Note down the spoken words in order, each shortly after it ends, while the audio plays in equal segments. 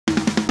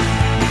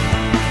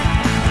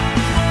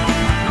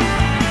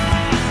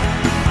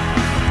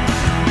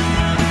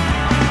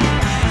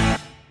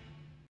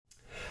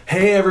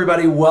Hey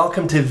everybody,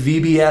 welcome to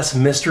VBS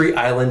Mystery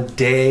Island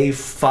Day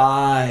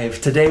 5.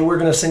 Today we're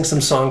going to sing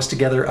some songs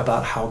together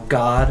about how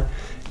God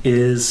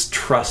is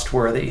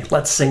trustworthy.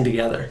 Let's sing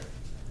together.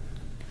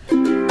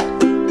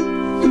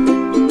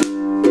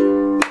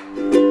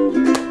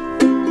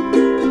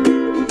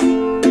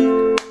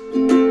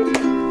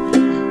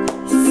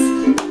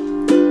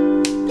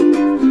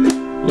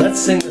 Let's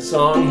sing the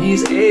song,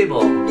 He's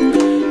Able.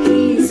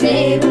 He's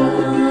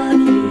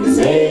able, He's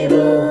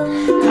able,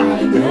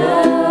 I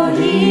know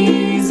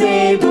He's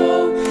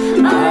able,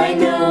 I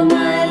know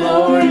my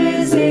Lord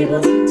is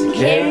able to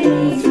carry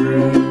me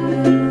through.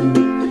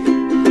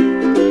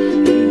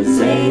 He's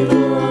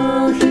able,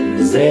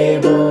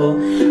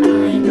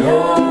 I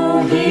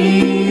know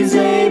He's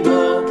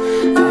able,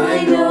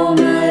 I know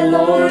my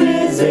Lord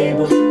is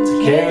able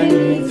to carry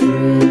me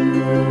through.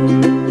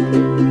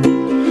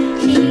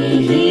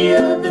 He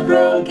healed the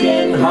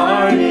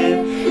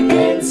broken-hearted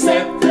and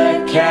set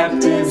the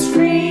captives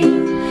free.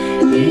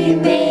 He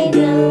made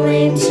the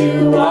lame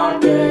to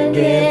walk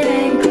again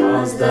and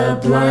caused the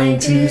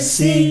blind to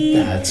see.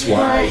 That's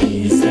why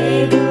He's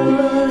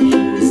able,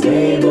 He's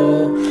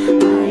able,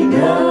 I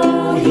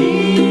know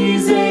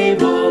He's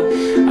able,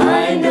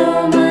 I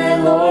know my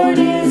Lord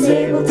is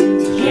able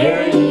to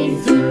carry me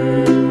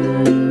through.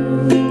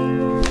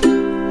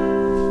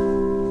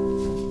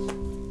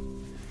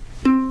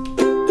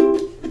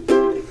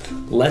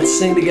 Let's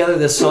sing together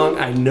this song.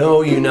 I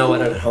know you know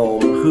it at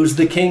home. Who's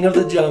the king of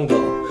the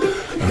jungle?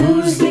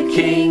 Who's the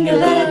king of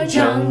the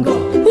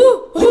jungle?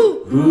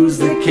 Who's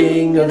the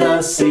king of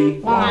the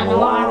sea?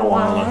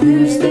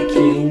 Who's the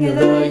king of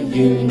the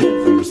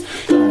universe?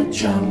 The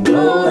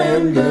jungle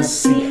and the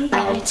sea.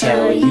 I'll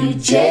tell you,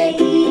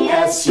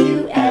 J-E-S-U-S.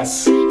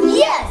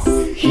 Yes!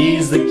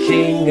 He's the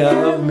king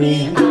of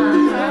me.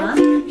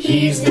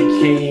 He's the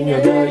king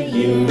of the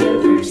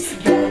universe,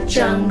 the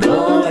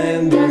jungle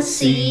and the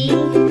sea.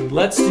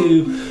 Let's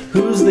do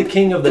who's the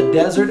king of the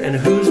desert and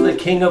who's the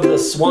king of the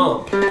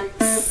swamp?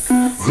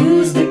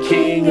 Who's the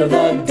king of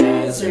the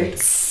desert?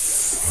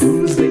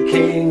 Who's the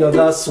king of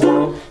the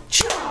swamp?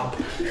 Chop!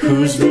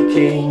 Who's the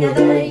king of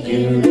the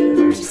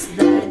universe,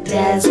 the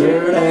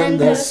desert and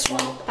the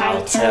swamp?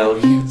 I'll tell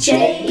you,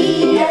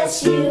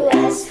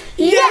 J-E-S-U-S.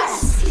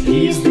 Yes!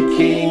 He's the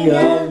king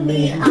of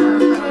me.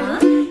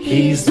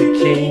 He's the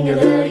king of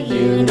the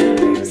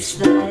universe,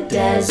 the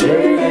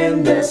desert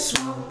and the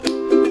swamp.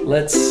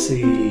 Let's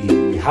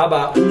see. How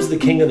about who's the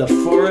king of the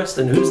forest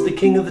and who's the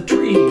king of the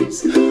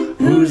trees?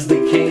 Who's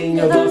the king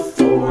of the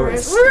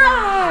forest?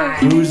 Roar!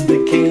 Who's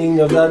the king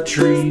of the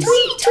trees?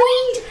 Tweet,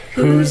 tweet!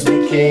 Who's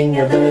the king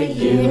of the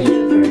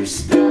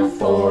universe, the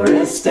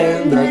forest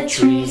and the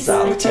trees?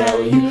 I'll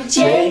tell you,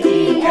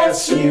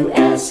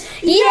 J-E-S-U-S.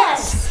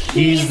 Yes!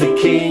 He's the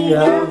king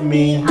of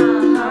me.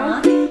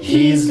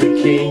 He's the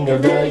king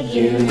of the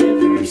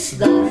universe,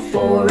 the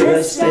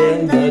forest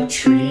and the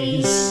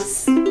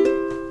trees.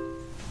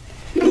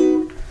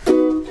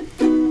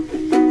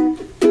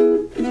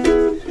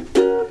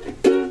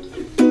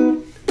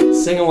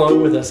 Sing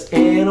along with us.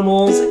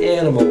 Animals,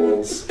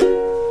 animals.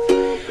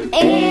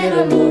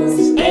 Animals,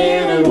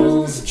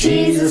 animals,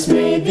 Jesus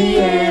made the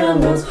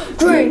animals.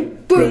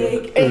 Great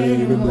big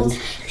animals,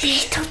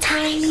 little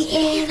tiny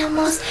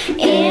animals.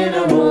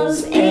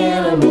 Animals,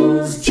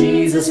 animals,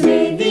 Jesus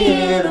made the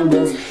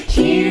animals.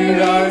 Here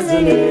is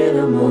an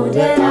animal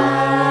that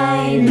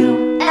I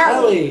know.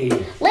 Ellie.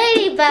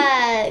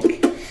 Ladybug.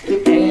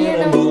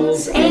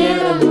 Animals,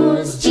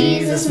 animals,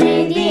 Jesus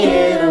made the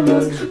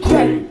animals.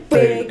 Great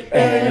big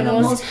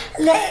animals,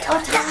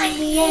 little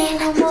tiny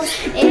animals.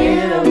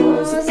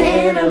 Animals,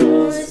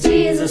 animals,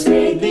 Jesus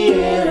made the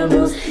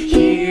animals.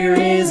 Here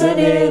is an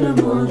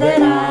animal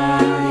that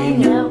I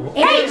know.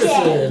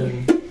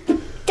 Anderson.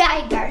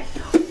 Tiger.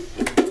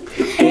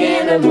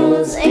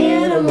 Animals,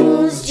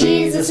 animals,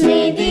 Jesus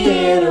made the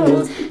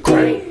animals.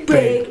 Great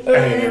big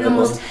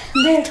animals,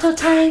 little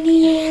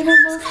tiny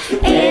animals.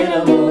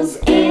 Animals,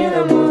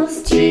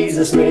 animals,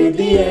 Jesus made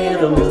the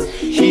animals.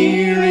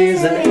 Here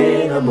is an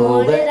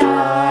animal that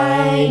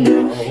I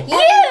know. You!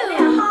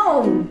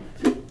 Home!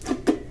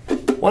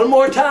 One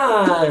more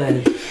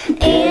time.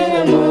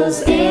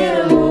 Animals,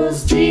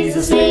 animals,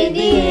 Jesus made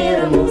the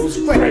animals.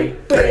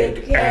 Great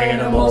big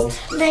animals,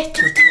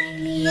 little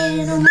tiny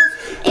animals.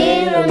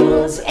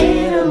 Animals,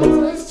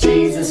 animals,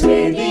 Jesus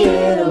made the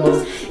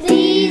animals.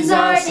 These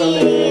are the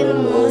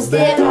animals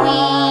that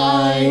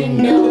I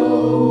know.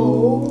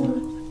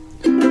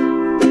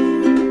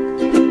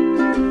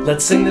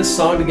 Let's sing this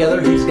song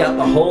together. He's got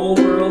the whole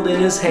world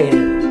in his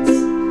hands.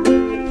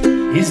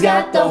 He's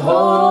got the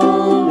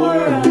whole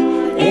world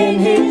in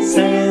his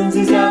hands.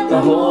 He's got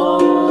the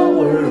whole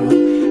world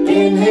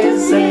in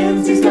his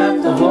hands. He's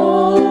got the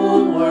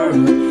whole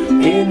world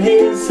in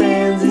his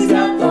hands. He's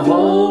got the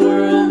whole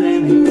world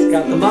in his. He's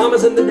got the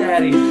mamas and the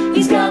daddies.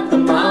 He's got the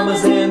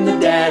mamas and the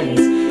daddies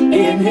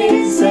in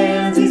his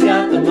hands. He's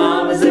got the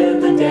mamas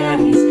and the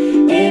daddies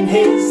in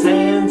his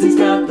hands. He's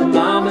got the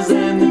mamas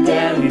and the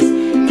daddies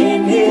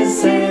in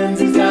his hands.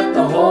 He's got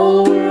the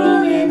whole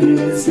world in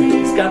his hands.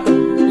 He's got the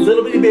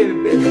little bitty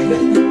baby.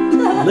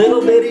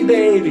 little bitty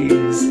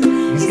babies.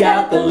 He's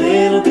got the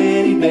little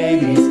bitty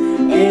babies.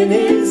 In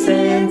his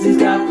hands he's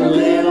got the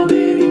little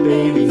bitty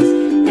babies.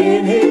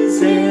 In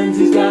his hands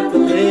he's got the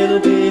little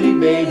bitty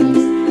babies.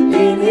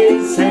 In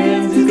his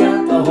hands he's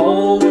got the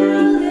whole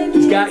world.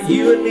 He's got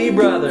you and me,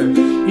 brother.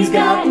 He's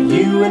got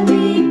you and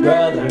me,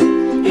 brother.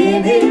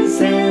 In his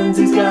hands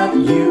he's got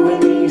you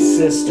and me,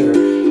 sister.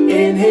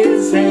 In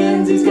his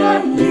hands he's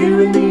got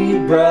you and me,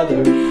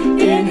 brother.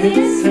 In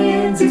his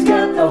hands he's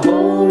got the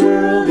whole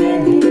world.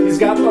 He's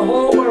got the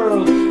whole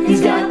world.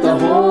 He's got the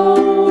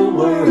whole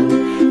world.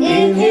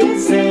 In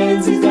his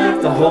hands he's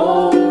got the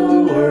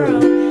whole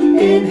world.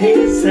 In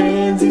his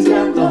hands he's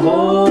got the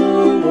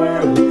whole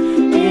world.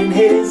 In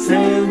his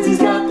hands he's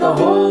got the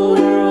whole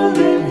world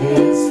in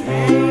his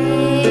hands.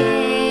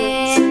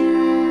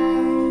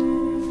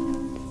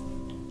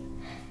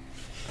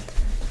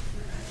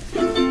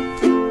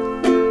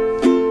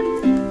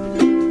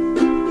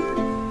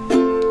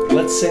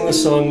 Let's sing the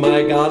song,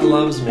 My God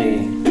Loves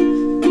Me.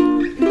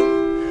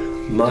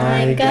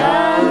 My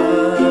God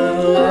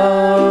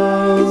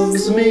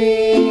loves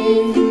me,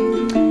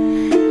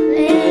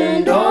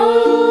 and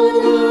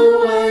all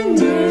the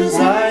wonders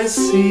I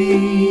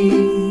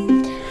see.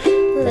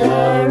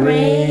 The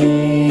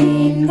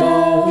rainbow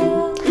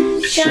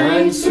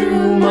shines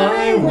through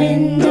my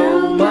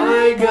window.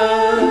 My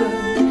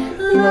God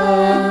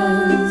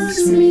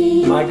loves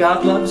me. My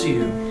God loves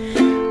you.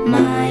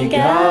 My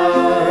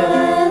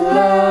God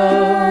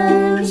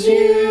loves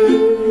you.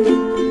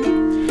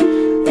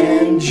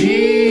 And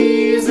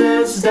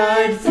Jesus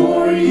died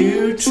for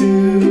you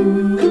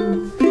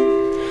too.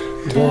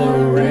 The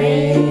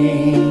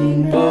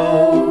rainbow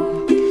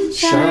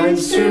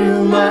shines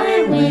through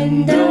my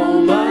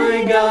window.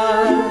 My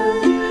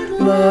God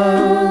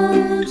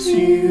loves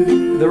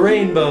you. The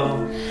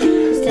rainbow.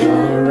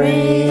 The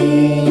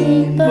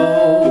rainbow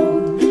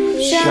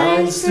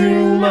shines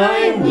through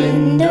my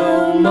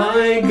window.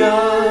 My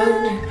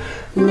God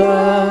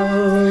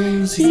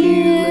loves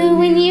you.